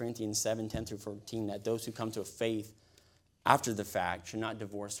 1 Corinthians 7, 10 through 14, that those who come to a faith after the fact should not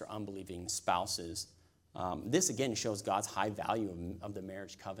divorce their unbelieving spouses. This, again, shows God's high value of the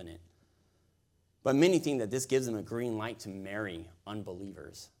marriage covenant. But many think that this gives them a green light to marry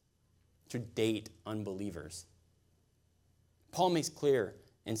unbelievers, to date unbelievers. Paul makes clear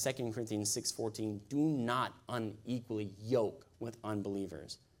in 2 Corinthians 6:14, do not unequally yoke with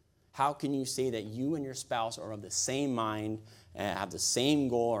unbelievers. How can you say that you and your spouse are of the same mind, have the same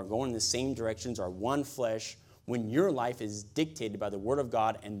goal, or going in the same directions, are one flesh, when your life is dictated by the Word of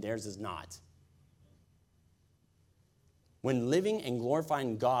God and theirs is not? When living and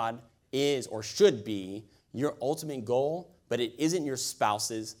glorifying God is or should be your ultimate goal, but it isn't your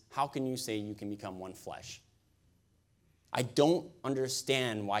spouse's, how can you say you can become one flesh? I don't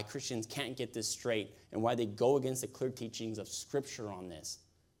understand why Christians can't get this straight and why they go against the clear teachings of Scripture on this.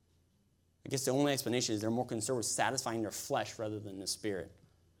 I guess the only explanation is they're more concerned with satisfying their flesh rather than the spirit.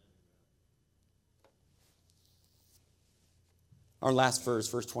 Our last verse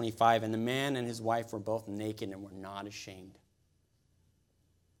 25, and the man and his wife were both naked and were not ashamed.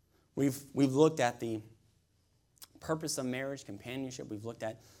 We've looked at the purpose of marriage, companionship. We've looked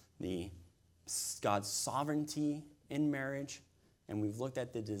at God's sovereignty in marriage, and we've looked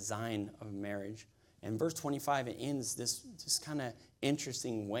at the design of marriage. And verse 25, it ends this kind of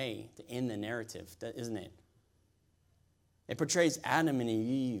interesting way to end the narrative, isn't it? It portrays Adam and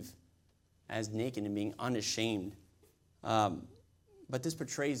Eve as naked and being unashamed. But this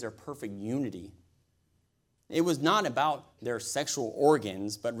portrays their perfect unity. It was not about their sexual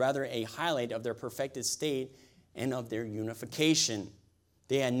organs, but rather a highlight of their perfected state and of their unification.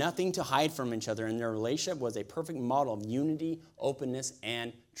 They had nothing to hide from each other, and their relationship was a perfect model of unity, openness,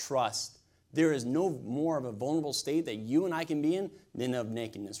 and trust. There is no more of a vulnerable state that you and I can be in than of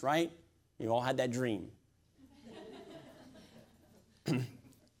nakedness, right? You all had that dream.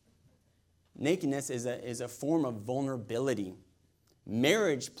 Nakedness is a form of vulnerability.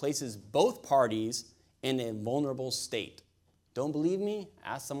 Marriage places both parties in a vulnerable state. Don't believe me?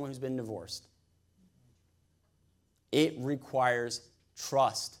 Ask someone who's been divorced. It requires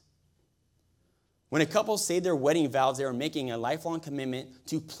trust. When a couple say their wedding vows, they are making a lifelong commitment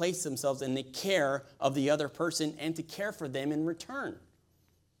to place themselves in the care of the other person and to care for them in return.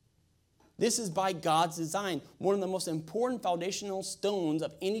 This is by God's design. One of the most important foundational stones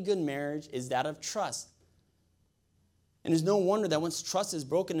of any good marriage is that of trust. And it's no wonder that once trust is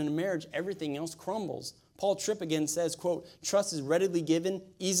broken in a marriage, everything else crumbles. Paul Tripp again says, quote, "Trust is readily given,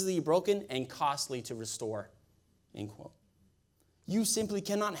 easily broken, and costly to restore," end quote. You simply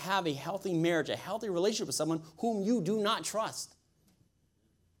cannot have a healthy marriage, a healthy relationship with someone whom you do not trust.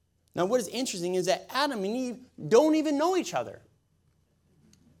 Now, what is interesting is that Adam and Eve don't even know each other.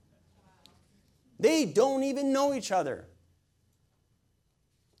 They don't even know each other.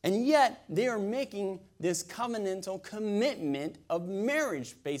 And yet, they are making this covenantal commitment of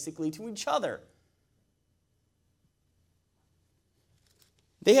marriage, basically, to each other.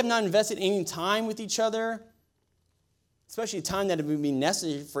 They have not invested any time with each other, especially time that would be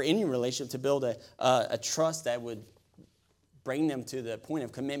necessary for any relationship to build a trust that would bring them to the point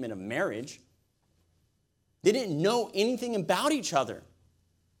of commitment of marriage. They didn't know anything about each other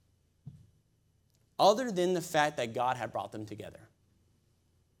other than the fact that God had brought them together,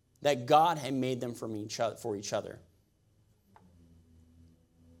 that God had made them for each other.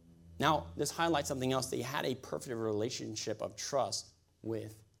 Now, this highlights something else. They had a perfect relationship of trust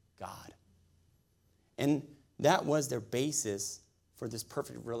with God. And that was their basis for this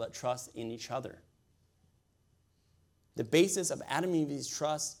perfect trust in each other. The basis of Adam and Eve's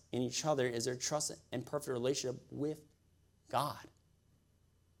trust in each other is their trust and perfect relationship with God.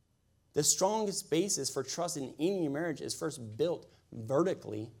 The strongest basis for trust in any marriage is first built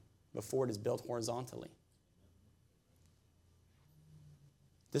vertically before it is built horizontally.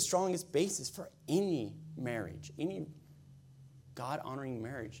 The strongest basis for any marriage, any God-honoring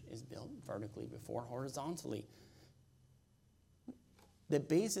marriage, is built vertically before horizontally. The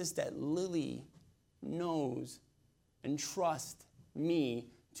basis that Lily knows and trusts me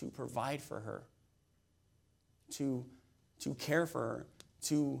to provide for her, to care for her,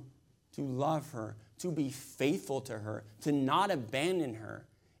 to love her, to be faithful to her, to not abandon her,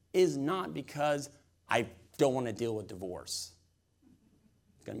 is not because I don't want to deal with divorce.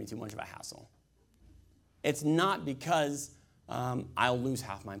 It's going to be too much of a hassle. It's not because I'll lose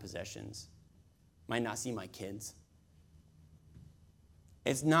half my possessions, might not see my kids.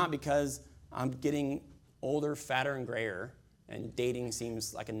 It's not because I'm getting older, fatter, and grayer, and dating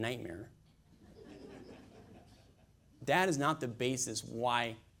seems like a nightmare. That is not the basis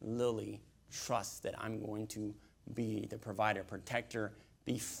why Lily trusts that I'm going to be the provider, protector,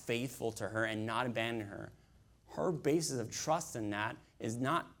 be faithful to her, and not abandon her. Her basis of trust in that is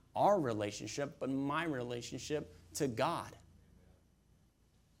not our relationship, but my relationship to God.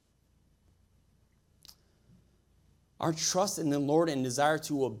 Our trust in the Lord and desire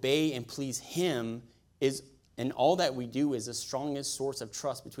to obey and please Him and all that we do is the strongest source of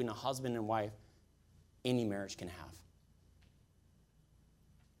trust between a husband and wife any marriage can have.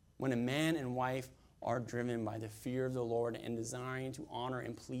 When a man and wife are driven by the fear of the Lord and desiring to honor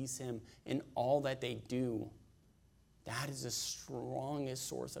and please Him in all that they do, that is the strongest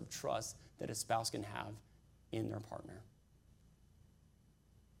source of trust that a spouse can have in their partner.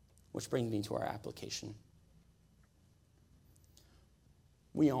 Which brings me to our application.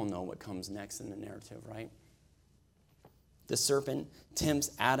 We all know what comes next in the narrative, right? The serpent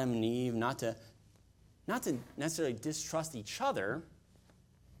tempts Adam and Eve not to necessarily distrust each other,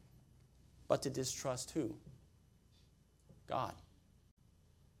 but to distrust who? God.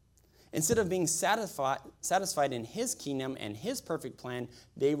 Instead of being satisfied in His kingdom and His perfect plan,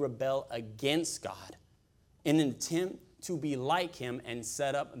 they rebel against God in an attempt to be like him and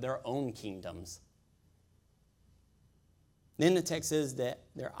set up their own kingdoms. Then the text says that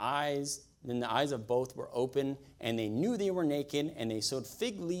the eyes of both were open, and they knew they were naked, and they sewed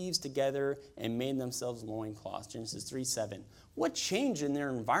fig leaves together and made themselves loincloths. Genesis 3:7. What changed in their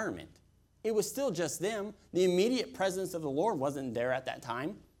environment? It was still just them. The immediate presence of the Lord wasn't there at that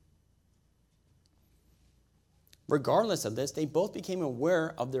time. Regardless of this, they both became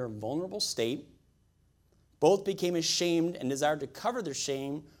aware of their vulnerable state. Both became ashamed and desired to cover their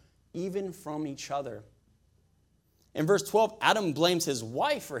shame even from each other. In verse 12, Adam blames his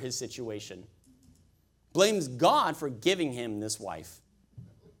wife for his situation. Blames God for giving him this wife.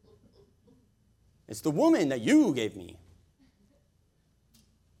 It's the woman that you gave me.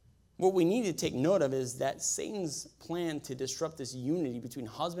 What we need to take note of is that Satan's plan to disrupt this unity between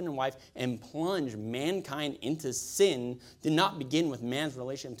husband and wife and plunge mankind into sin did not begin with man's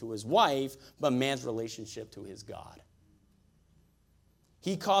relationship to his wife, but man's relationship to his God.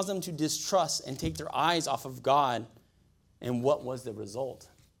 He caused them to distrust and take their eyes off of God. And what was the result?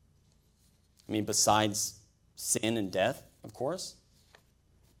 I mean, besides sin and death, of course,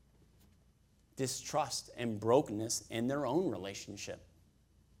 distrust and brokenness in their own relationship,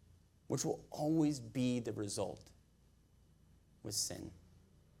 which will always be the result with sin.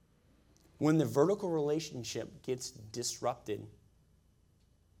 When the vertical relationship gets disrupted,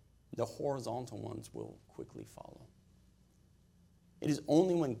 the horizontal ones will quickly follow. It is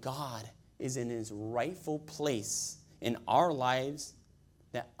only when God is in his rightful place in our lives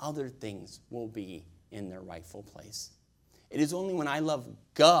that other things will be in their rightful place. It is only when I love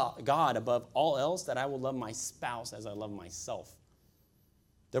God above all else that I will love my spouse as I love myself.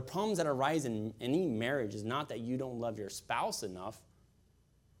 The problems that arise in any marriage is not that you don't love your spouse enough.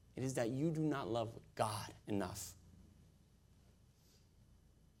 It is that you do not love God enough.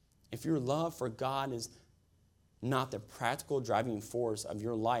 If your love for God is not the practical driving force of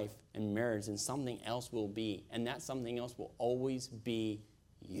your life and marriage, then something else will be. And that something else will always be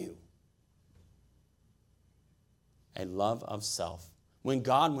you. A love of self. When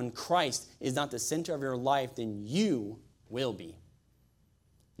Christ is not the center of your life, then you will be.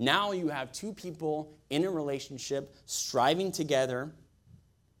 Now you have two people in a relationship striving together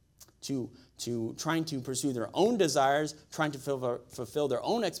to trying to pursue their own desires, trying to fulfill their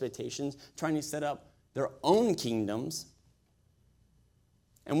own expectations, trying to set up their own kingdoms.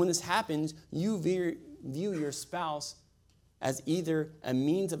 And when this happens, you view your spouse as either a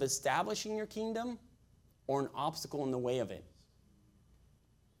means of establishing your kingdom or an obstacle in the way of it.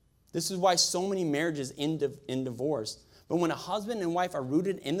 This is why so many marriages end in divorce. But when a husband and wife are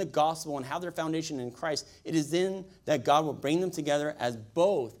rooted in the gospel and have their foundation in Christ, it is then that God will bring them together as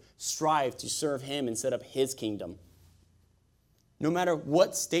both strive to serve him and set up his kingdom. No matter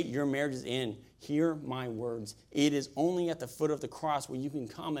what state your marriage is in, hear my words. It is only at the foot of the cross where you can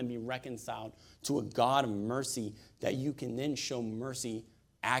come and be reconciled to a God of mercy that you can then show mercy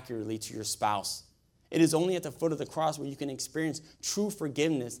accurately to your spouse. It is only at the foot of the cross where you can experience true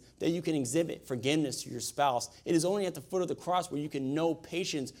forgiveness, that you can exhibit forgiveness to your spouse. It is only at the foot of the cross where you can know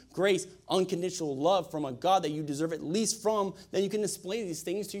patience, grace, unconditional love from a God that you deserve at least from, that you can display these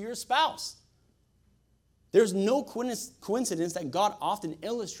things to your spouse. There's no coincidence that God often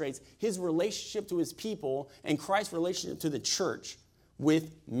illustrates his relationship to his people and Christ's relationship to the church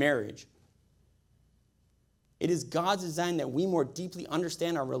with marriage. It is God's design that we more deeply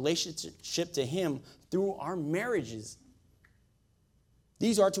understand our relationship to him through our marriages.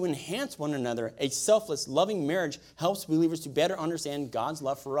 These are to enhance one another. A selfless, loving marriage helps believers to better understand God's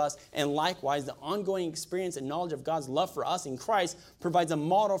love for us. And likewise, the ongoing experience and knowledge of God's love for us in Christ provides a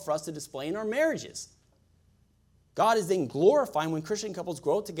model for us to display in our marriages. God is then glorified when Christian couples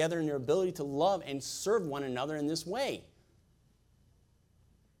grow together in their ability to love and serve one another in this way.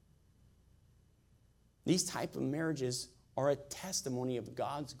 These type of marriages are a testimony of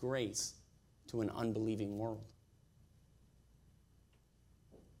God's grace to an unbelieving world.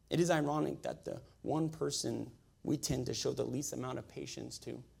 It is ironic that the one person we tend to show the least amount of patience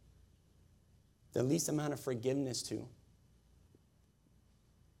to, the least amount of forgiveness to,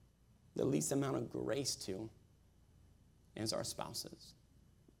 the least amount of grace to, is our spouses.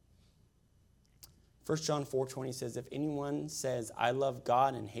 1 John 4:20 says, if anyone says, I love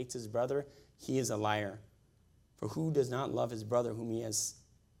God and hates his brother, he is a liar. For who does not love his brother whom he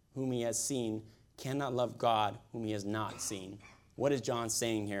has seen cannot love God whom he has not seen. What is John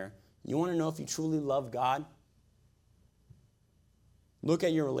saying here? You want to know if you truly love God? Look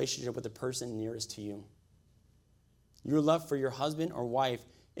at your relationship with the person nearest to you. Your love for your husband or wife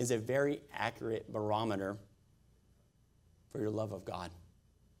is a very accurate barometer for your love of God.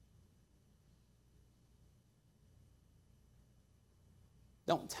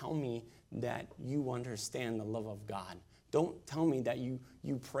 Don't tell me that you understand the love of God. Don't tell me that you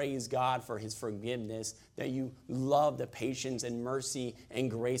praise God for his forgiveness, that you love the patience and mercy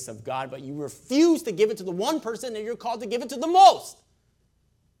and grace of God, but you refuse to give it to the one person that you're called to give it to the most.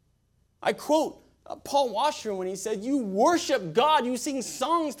 I quote Paul Washer when he said, you worship God, you sing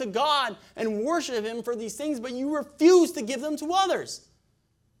songs to God and worship him for these things, but you refuse to give them to others.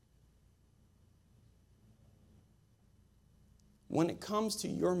 When it comes to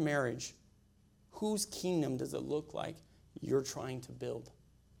your marriage, whose kingdom does it look like you're trying to build?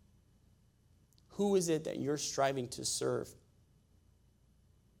 Who is it that you're striving to serve?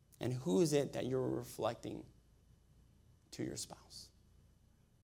 And who is it that you're reflecting to your spouse?